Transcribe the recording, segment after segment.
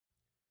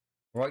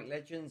Right,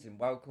 legends, and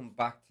welcome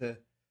back to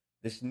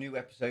this new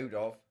episode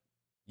of,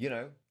 you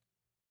know,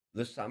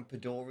 the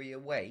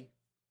Sampdoria Way.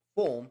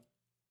 Form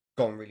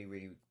gone really,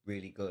 really,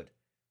 really good.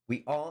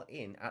 We are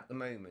in at the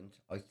moment,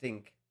 I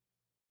think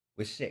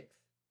we're sixth.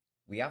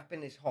 We have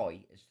been as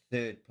high as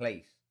third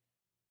place,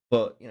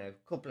 but a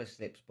couple of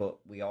slips, but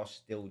we are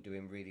still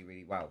doing really,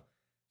 really well.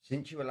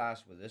 Since you were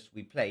last with us,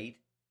 we played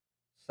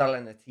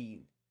Salernitana,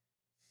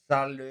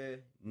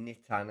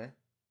 Salernitana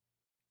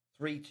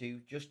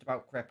 3-2, just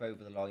about crept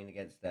over the line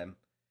against them.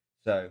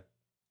 So,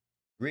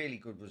 really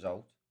good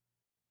result.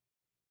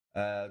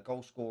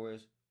 Goal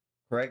scorers,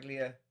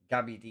 Correglia,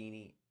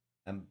 Gabbiadini,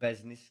 and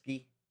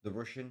Besniski, the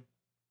Russian.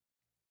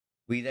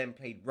 We then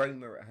played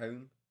Roma at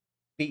home,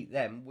 beat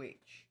them,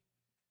 which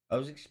I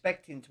was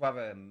expecting to have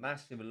a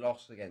massive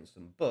loss against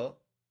them, but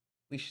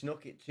we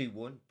snuck it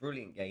 2-1.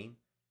 Brilliant game.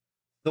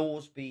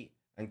 Thorsby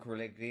and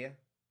Correglia.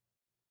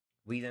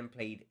 We then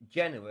played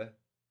Genoa,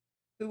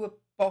 who were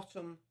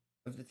bottom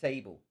of the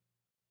table,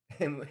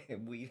 and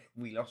we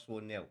lost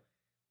 1-0.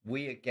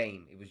 Weird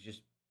game. It was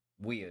just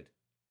weird.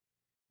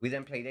 We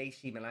then played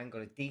AC Milan,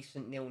 got a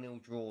decent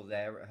 0-0 draw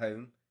there at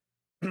home.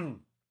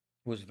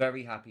 Was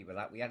very happy with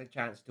that. We had a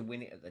chance to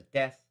win it at the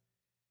death,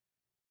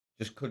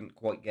 just couldn't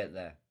quite get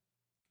there.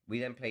 We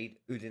then played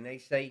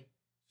Udinese,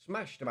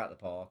 smashed them at the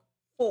park,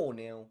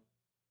 4-0.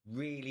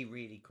 Really,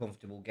 really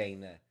comfortable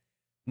game there.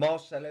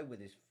 Marcelo with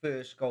his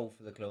first goal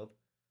for the club,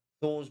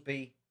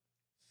 Thorsby,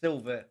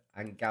 Silva,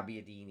 and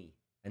Gabbiadini.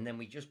 And then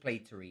we just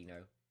played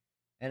Torino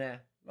and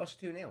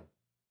lost 2-0.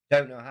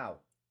 Don't know how.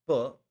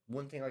 But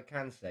one thing I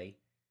can say,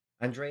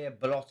 Andrea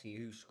Bellotti,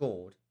 who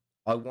scored,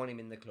 I want him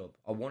in the club.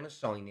 I want to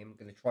sign him.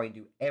 I'm going to try and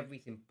do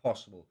everything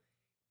possible.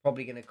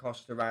 Probably going to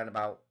cost around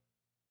about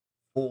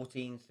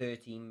 14,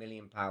 13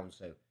 million pounds.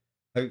 So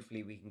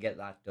hopefully we can get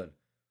that done.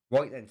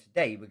 Right then,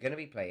 today we're going to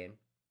be playing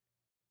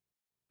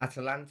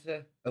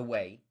Atalanta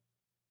away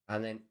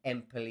and then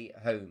Empoli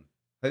at home.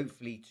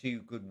 Hopefully 2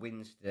 good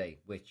wins today,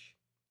 which,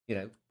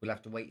 we'll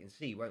have to wait and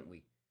see, won't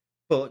we?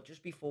 But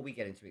just before we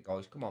get into it,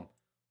 guys, come on.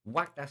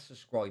 Whack that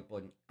subscribe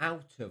button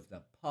out of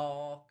the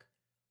park.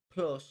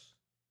 Plus,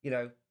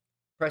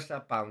 press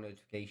that bell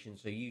notification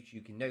so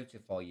YouTube can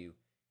notify you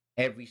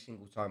every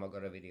single time I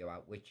got a video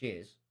out, which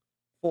is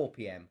 4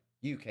 p.m.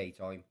 UK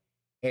time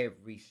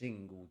every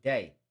single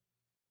day.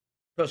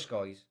 Plus,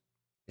 guys,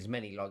 as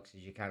many likes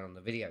as you can on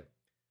the video.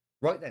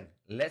 Right then,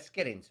 let's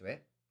get into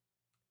it.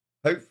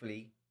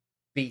 Hopefully,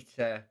 beat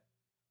at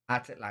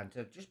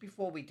Atlanta. Just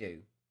before we do,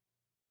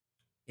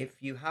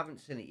 if you haven't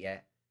seen it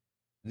yet,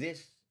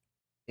 this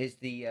is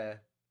the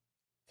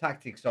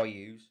tactics I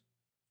use.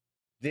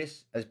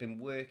 This has been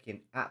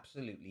working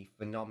absolutely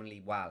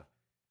phenomenally well.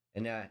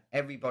 And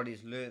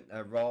everybody's learnt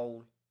their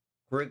role.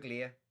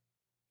 Griglia,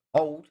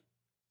 old,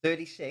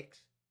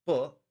 36,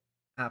 but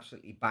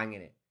absolutely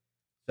banging it.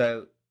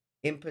 So,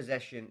 in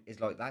possession is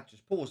like that.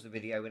 Just pause the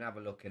video and have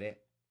a look at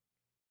it.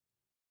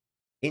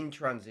 In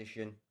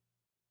transition,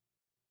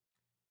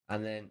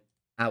 and then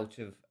out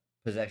of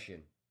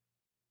possession.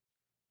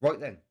 Right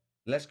then,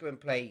 let's go and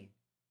play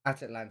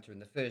at Atlanta in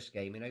the first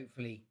game and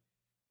hopefully,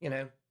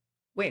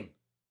 win.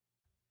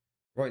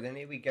 Right then,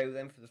 here we go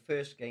then for the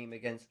first game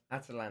against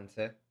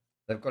Atalanta.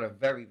 They've got a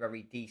very,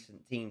 very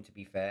decent team, to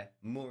be fair.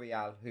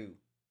 Muriel, who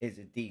is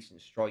a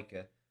decent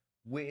striker.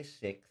 We're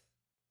 6th.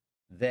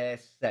 They're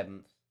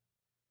 7th.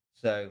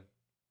 So,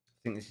 I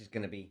think this is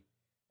going to be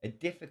a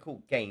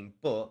difficult game,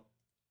 but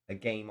a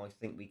game I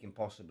think we can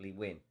possibly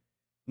win.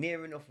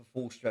 Near enough a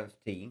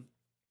full-strength team.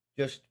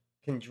 Just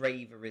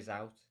Kondrava is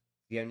out.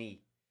 The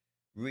only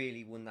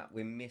really one that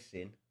we're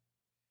missing.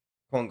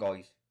 Come on,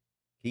 guys.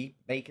 Keep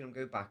making them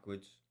go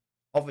backwards.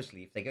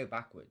 Obviously, if they go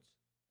backwards,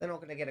 they're not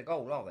going to get a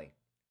goal, are they?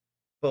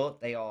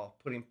 But they are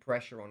putting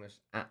pressure on us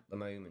at the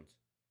moment.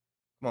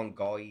 Come on,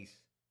 guys.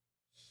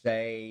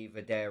 Save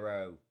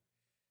Adero.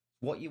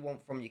 What you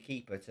want from your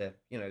keeper to,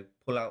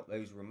 pull out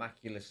those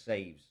remarculous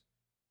saves.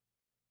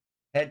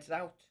 Heads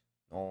out.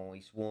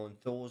 Nice one,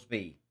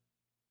 Thorsby.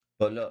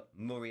 But look,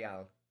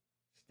 Muriel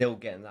still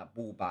getting that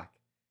ball back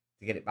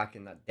to get it back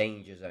in that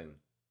danger zone.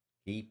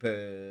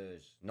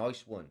 Keepers.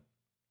 Nice one.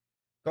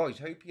 Guys,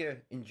 hope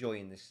you're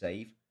enjoying this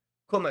save.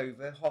 Come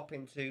over, hop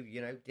into,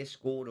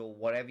 Discord or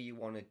whatever you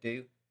want to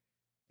do.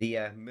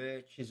 The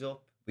merch is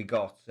up. We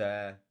got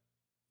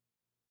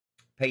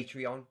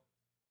Patreon.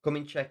 Come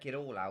and check it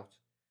all out.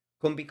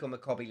 Come become a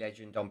Cobby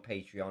legend on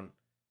Patreon.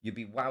 You'll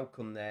be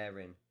welcome there,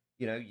 and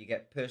you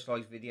get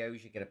personalized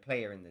videos. You get a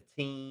player in the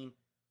team.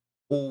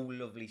 All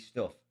lovely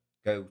stuff.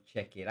 Go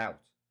check it out.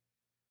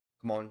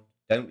 Come on,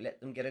 don't let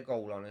them get a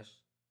goal on us.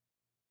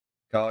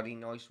 Cardi,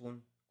 nice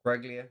one.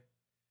 Greglia.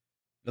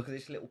 Look at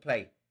this little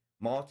play.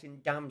 Martin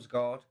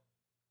Damsgaard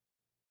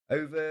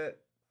over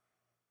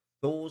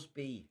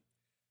Thorsby.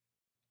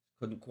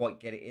 Couldn't quite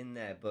get it in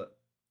there, but,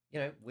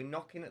 we're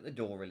knocking at the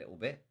door a little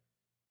bit.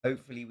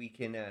 Hopefully we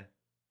can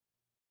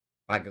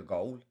bag a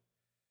goal.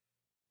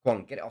 Come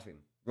on, get it off him.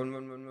 Run,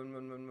 run, run, run,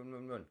 run, run, run,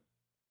 run, run.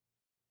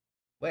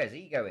 Where's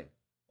he going?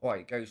 All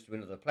right, it goes to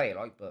another player,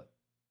 but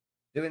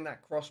doing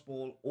that cross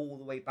ball all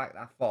the way back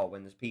that far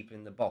when there's people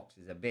in the box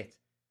is a bit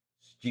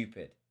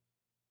Stupid.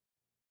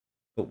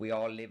 But we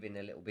are living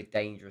a little bit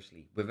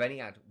dangerously. We've only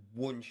had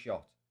one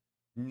shot.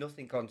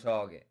 Nothing on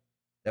target.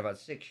 They've had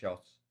 6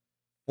 shots,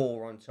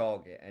 4 on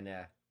target, and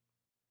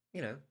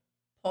you know,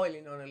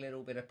 piling on a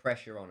little bit of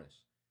pressure on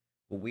us.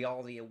 But we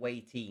are the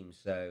away team,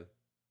 so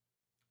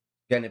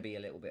going to be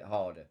a little bit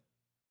harder.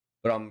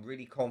 But I'm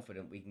really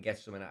confident we can get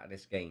something out of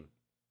this game.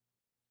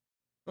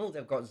 Oh,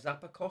 they've got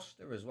Zappa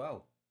Costa as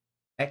well.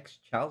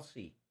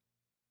 Ex-Chelsea.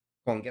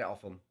 Come on, get it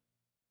off them.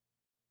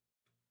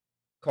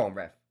 Come on,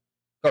 ref.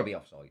 Got to be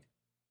offside.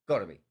 Got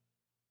to be.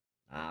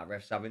 Ah,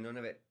 ref's having none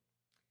of it.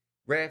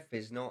 Ref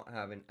is not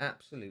having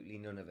absolutely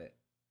none of it.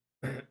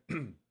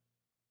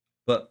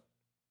 But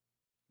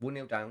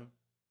 1-0 down.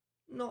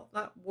 Not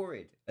that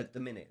worried at the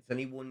minute. It's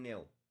only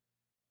 1-0.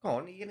 Come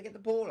on, are you going to get the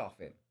ball off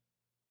him?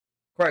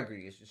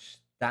 Gregory is just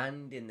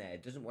standing there.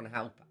 Doesn't want to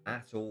help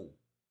at all.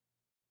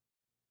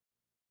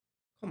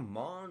 Come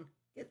on.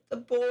 Get the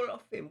ball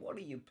off him. What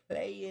are you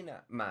playing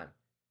at, man?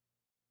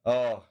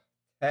 Oh,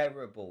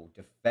 terrible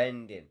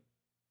defending.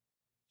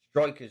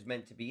 Striker's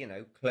meant to be, you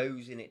know,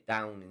 closing it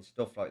down and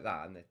stuff like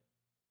that. And they're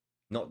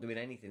not doing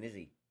anything, is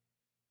he?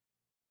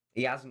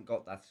 He hasn't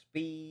got that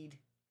speed.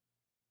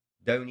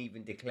 Don't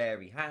even declare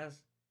he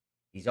has.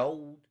 He's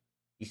old.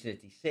 He's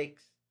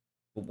 36.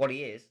 But what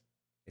he is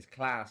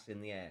class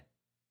in the air.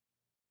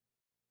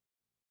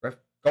 Ref,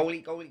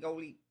 goalie, goalie,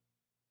 goalie.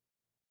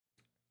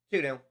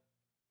 2-0.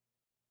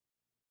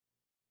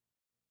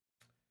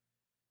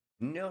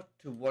 Not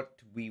what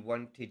we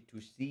wanted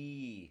to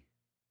see.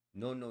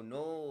 No, no,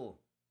 no.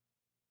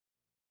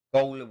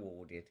 Goal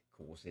awarded.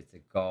 Of course it's a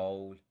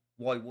goal.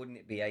 Why wouldn't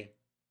it be, eh?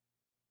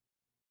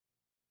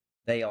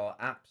 They are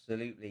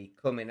absolutely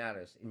coming at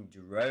us in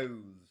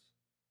droves.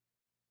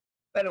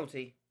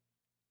 Penalty.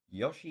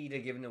 Yoshida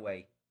given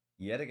away.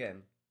 Yet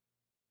again.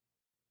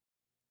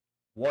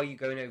 Why are you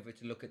going over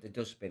to look at the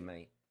dustbin,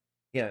 mate?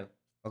 You know,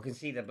 I can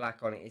see the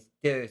black on it. It's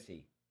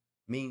dirty.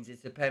 Means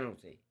it's a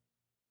penalty.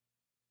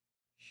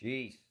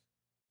 Jeez.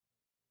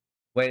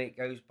 When it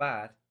goes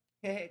bad,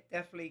 it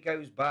definitely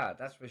goes bad.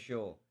 That's for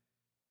sure.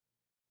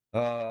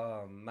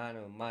 Oh, man,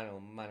 oh, man, oh,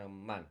 man, oh,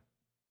 man.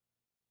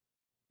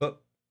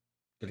 But,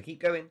 gotta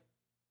keep going.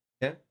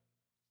 Yeah?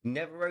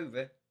 Never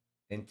over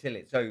until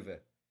it's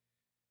over.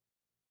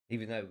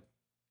 Even though it's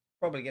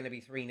probably going to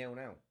be 3-0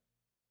 now.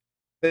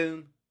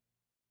 Boom.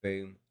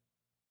 Boom.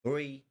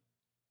 3-0.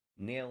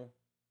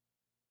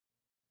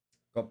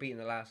 Got beaten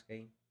the last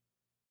game.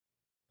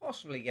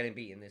 Possibly getting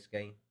beaten this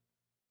game.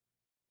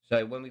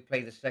 So when we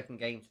play the second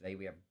game today,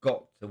 we have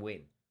got to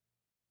win.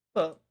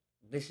 But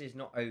this is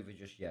not over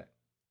just yet.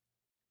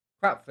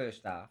 Crap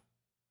first half.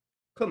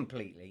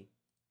 Completely.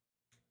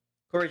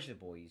 Courage the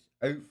boys.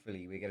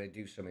 Hopefully we're going to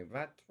do something. We've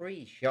had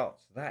 3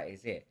 shots. That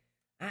is it.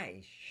 That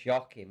is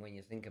shocking when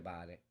you think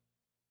about it.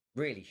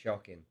 Really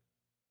shocking.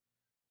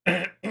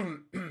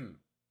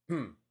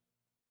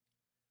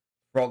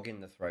 Frog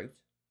in the throat.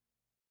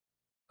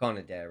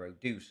 Conadero,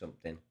 do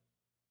something.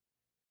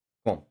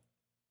 Come on.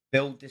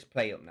 Build this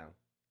play up now.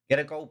 Get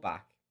a goal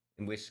back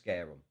and we'll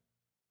scare them.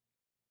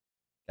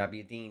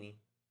 Gabbiadini.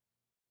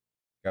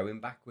 Going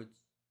backwards.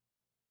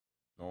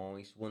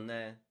 Nice one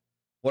there.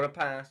 What a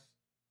pass.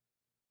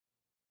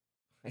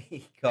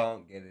 He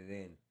can't get it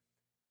in.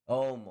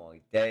 Oh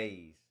my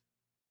days.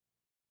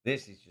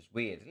 This is just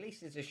weird. At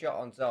least it's a shot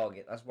on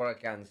target. That's what I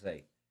can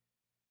say.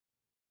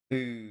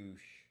 Boosh.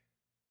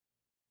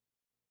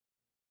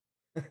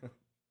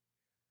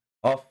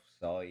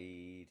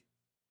 Offside.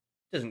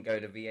 Doesn't go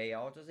to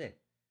VAR, does it?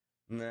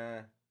 Nah.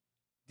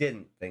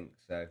 Didn't think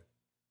so.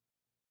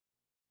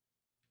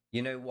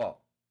 You know what?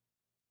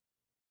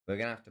 We're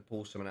going to have to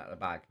pull someone out of the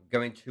bag. We're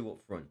going 2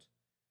 up front.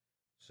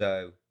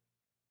 So,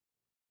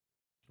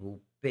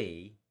 will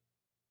be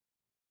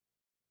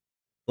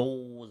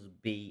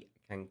Thorsby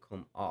can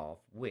come off,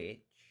 which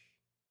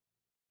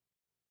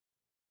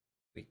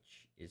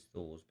is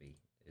Thorsby?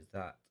 Is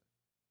that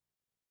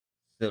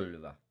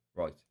Silva?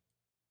 Right.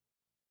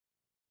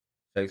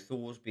 So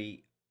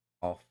Thorsby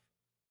off.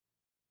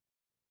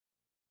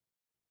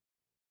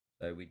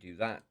 So we do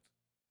that,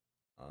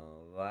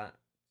 that,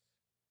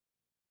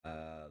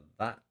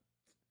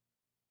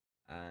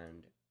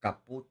 and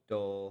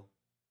Caputo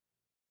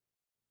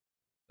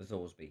for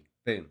Thorsby.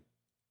 Boom.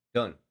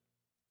 Done.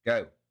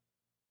 Go.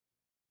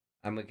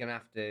 And we're going to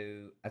have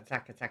to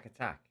attack.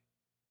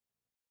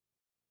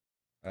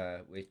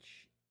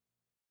 Which...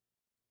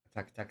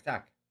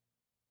 Attack.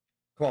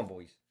 Come on,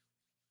 boys.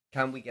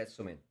 Can we get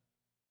some in?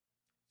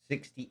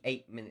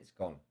 68 minutes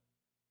gone.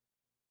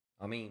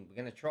 I mean,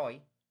 we're going to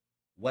try.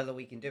 Whether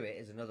we can do it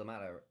is another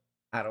matter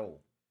at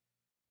all.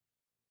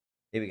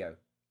 Here we go.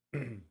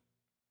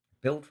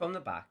 Build from the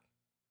back.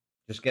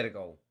 Just get a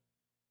goal.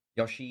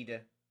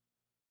 Yoshida.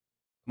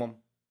 Come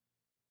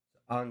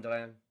on.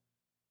 Andran.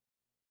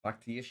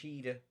 Back to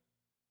Yoshida.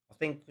 I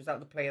think, was that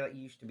the player that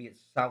used to be at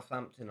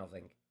Southampton, I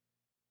think?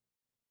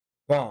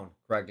 Go on,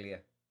 Quaglia.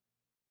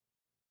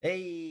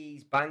 Hey,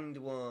 he's banged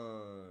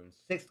one.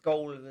 6th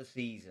goal of the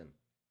season.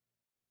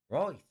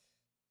 Right.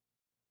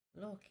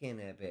 Looking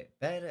a bit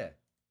better.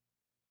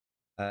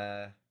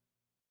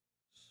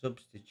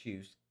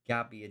 substitutes,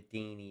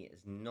 Gabbiadini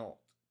is not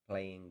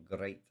playing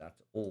great at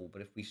all.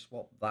 But if we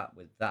swap that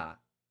with that,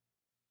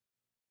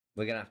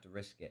 we're going to have to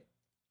risk it.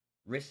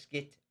 Risk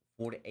it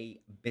for a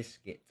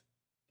biscuit.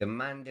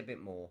 Demand a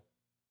bit more.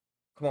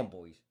 Come on,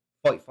 boys.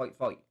 Fight, fight,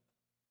 fight.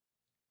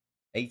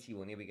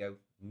 81, here we go.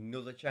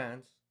 Another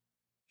chance.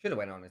 Should have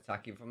went on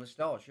attacking from the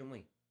start, shouldn't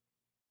we?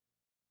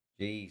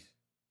 Jeez.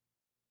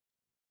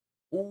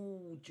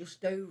 Oh,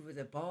 just over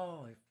the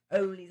bar. If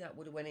only that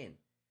would have went in.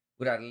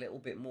 Would have had a little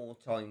bit more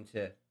time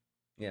to,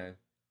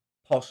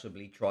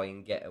 possibly try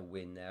and get a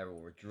win there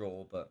or a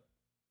draw. But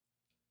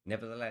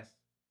nevertheless,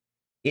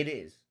 it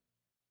is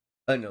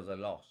another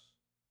loss.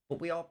 But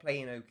we are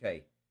playing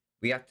okay.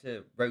 We had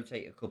to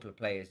rotate a couple of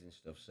players and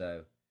stuff,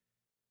 so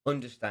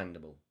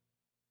understandable.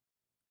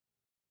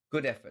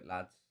 Good effort,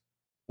 lads.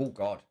 Oh,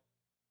 God.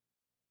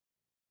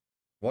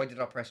 Why did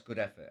I press good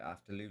effort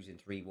after losing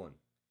 3-1?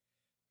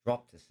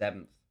 Dropped to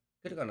 7th.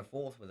 Could have gone to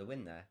 4th with a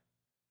win there.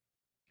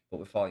 But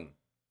we're fine.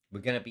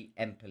 We're going to beat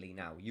Empoli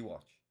now. You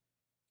watch.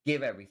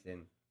 Give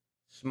everything.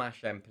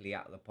 Smash Empoli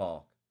out of the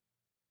park.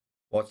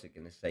 What's it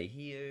going to say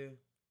here?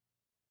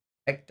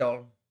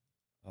 Ekdal.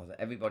 Oh, that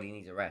everybody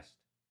needs a rest.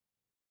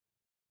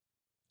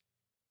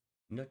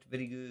 Not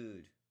very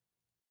good.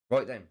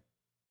 Right then.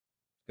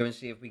 Let's go and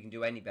see if we can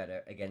do any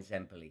better against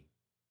Empoli.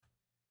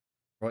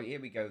 Right, here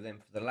we go then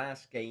for the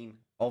last game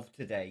of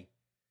today.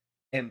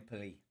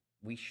 Empoli.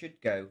 We should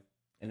go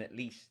and at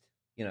least,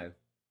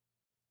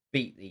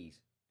 beat these.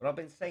 But I've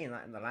been saying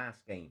that in the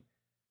last game.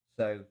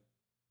 So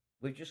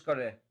we've just got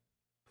to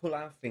pull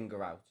our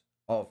finger out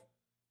of,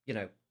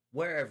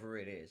 wherever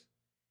it is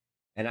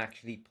and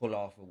actually pull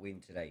off a win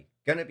today.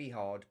 Going to be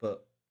hard,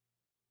 but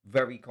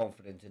very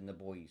confident in the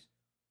boys.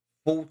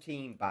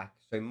 14 back.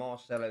 So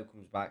Marcelo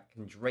comes back.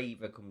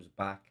 Candreva comes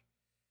back.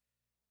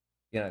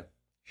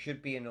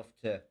 Should be enough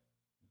to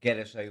get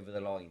us over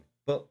the line.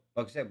 But,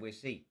 like I said, we'll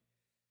see.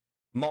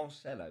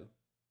 Marcelo,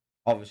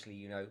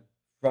 obviously,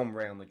 from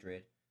Real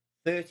Madrid,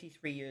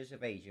 33 years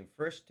of age. And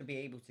for us to be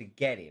able to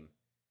get him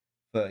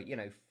for,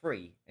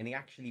 free, and he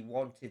actually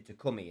wanted to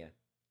come here,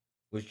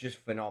 was just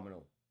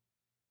phenomenal.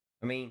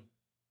 I mean,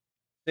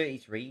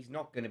 33, he's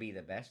not going to be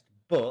the best,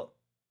 but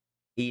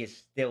he is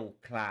still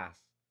class.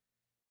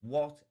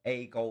 What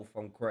a goal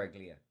from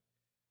Quaglia.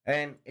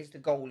 And is the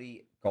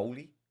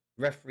goalie,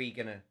 referee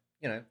going to,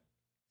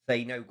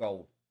 say no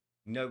goal?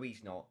 No,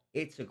 he's not.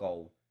 It's a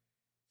goal.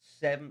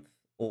 7th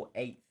or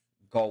 8th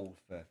goal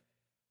for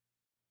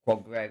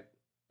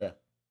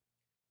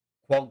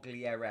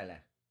Quagliarella.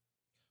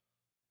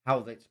 How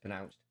that's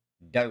pronounced,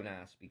 don't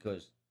ask,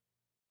 because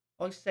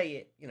I say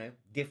it,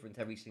 different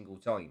every single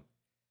time.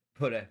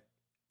 But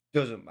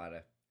doesn't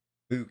matter.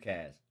 Who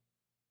cares?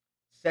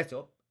 Set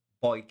up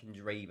by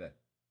Candreva.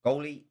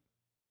 Goalie,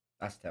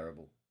 that's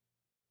terrible.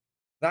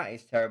 That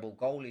is terrible.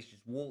 Goalie's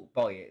just walked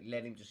by it,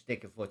 let him just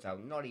stick a foot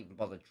out, not even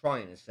bother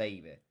trying to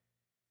save it.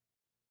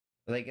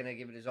 Are they going to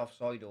give it as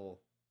offside or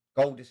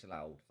goal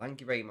disallowed? Thank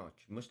you very much.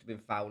 Must have been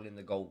fouling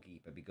the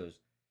goalkeeper, because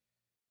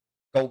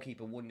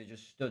goalkeeper wouldn't have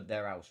just stood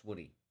their house, would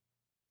he?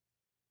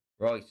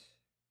 Right.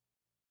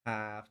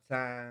 Half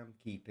time.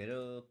 Keep it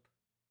up.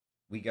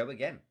 We go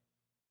again.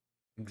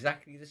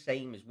 Exactly the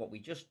same as what we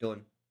just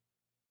done.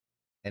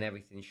 And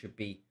everything should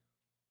be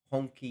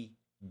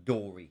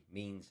honky-dory.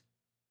 Means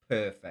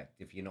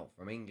perfect if you're not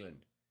from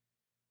England.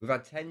 We've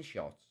had 10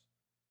 shots.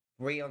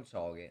 3 on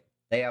target.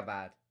 They have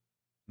had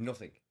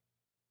nothing.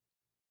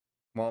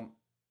 Come on.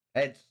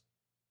 Heads.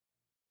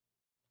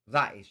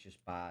 That is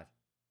just bad.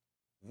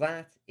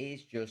 That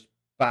is just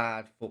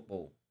bad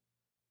football.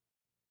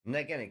 And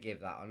they're going to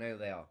give that. I know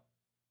they are.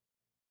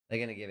 They're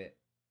going to give it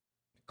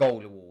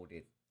goal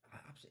awarded. I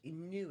absolutely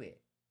knew it.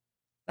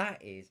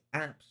 That is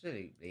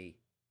absolutely...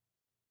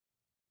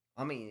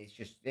 I mean, it's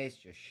just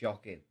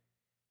shocking.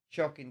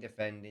 Shocking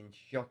defending.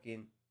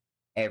 Shocking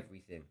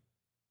everything.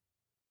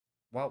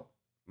 Well,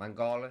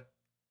 Mangala,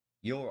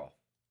 you're off.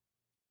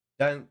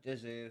 Don't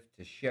deserve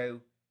to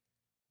show,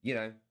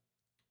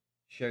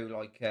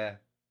 like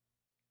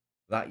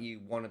that you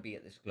want to be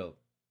at this club.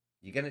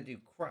 You're going to do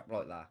crap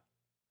like that.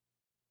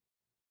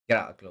 Get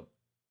out of the club.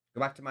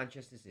 Go back to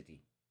Manchester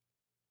City.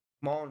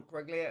 Come on,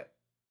 Quaglia.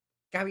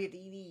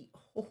 Gabbiadini.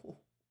 Oh,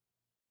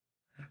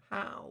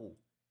 how?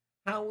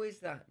 How is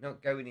that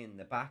not going in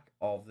the back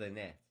of the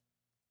net?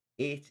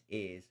 It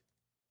is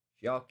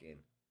shocking.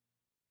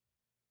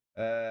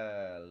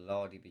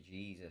 Lordy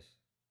bejesus.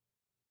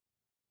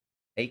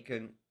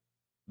 Aiken.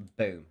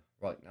 Boom.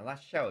 Right, now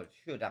that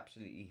should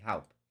absolutely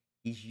help.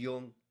 He's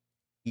young.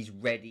 He's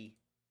ready.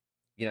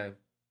 Going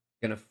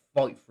to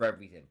fight for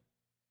everything.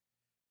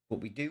 But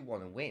we do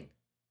want to win.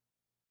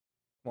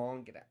 Come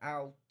on, get it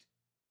out.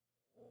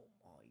 Oh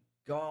my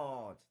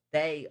God.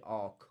 They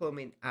are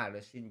coming at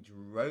us in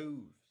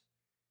droves.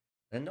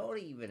 They're not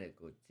even a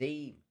good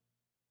team.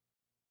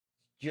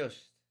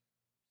 It's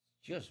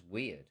just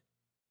weird.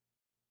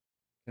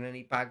 Can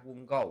only bag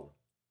one goal?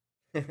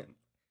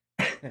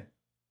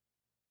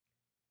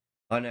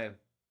 I know.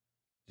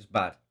 Just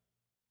bad.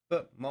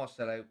 But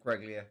Marcelo,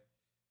 Quaglia,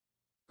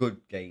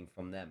 good game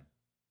from them.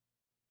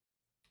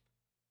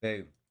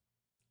 Boom.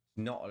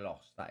 not a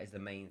loss. That is the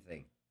main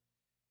thing.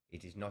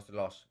 It is not a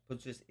loss.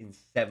 Puts us in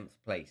 7th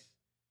place.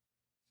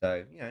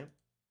 So, you know,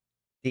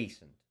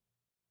 decent.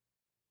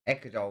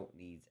 Ecuador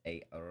needs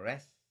a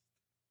rest.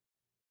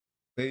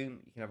 Boom,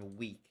 you can have a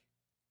week.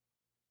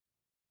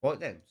 Right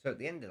then, so at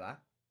the end of that,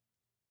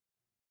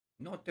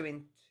 not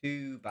doing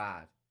too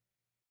bad.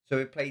 So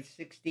we played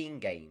 16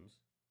 games,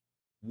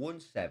 won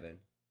 7,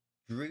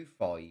 drew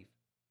 5,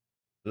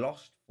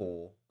 lost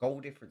 4, goal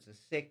difference of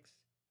 6,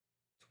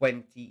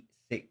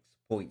 26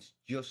 points.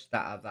 Just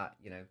out of that,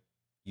 you know,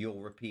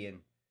 European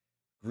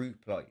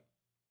group, like.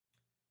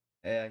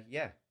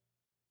 Yeah.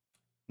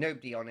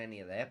 Nobody on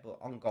any of there, but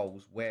on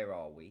goals, where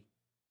are we?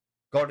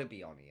 Gotta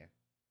be on here.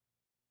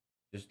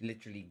 Just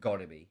literally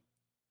gotta be.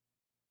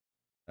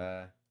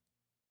 Hey?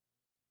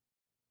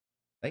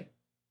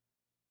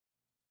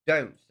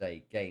 Don't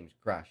say games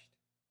crashed.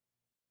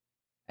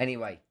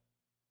 Anyway,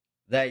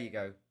 there you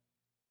go.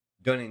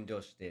 Done and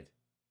dusted.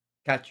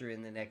 Catch you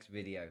in the next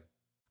video.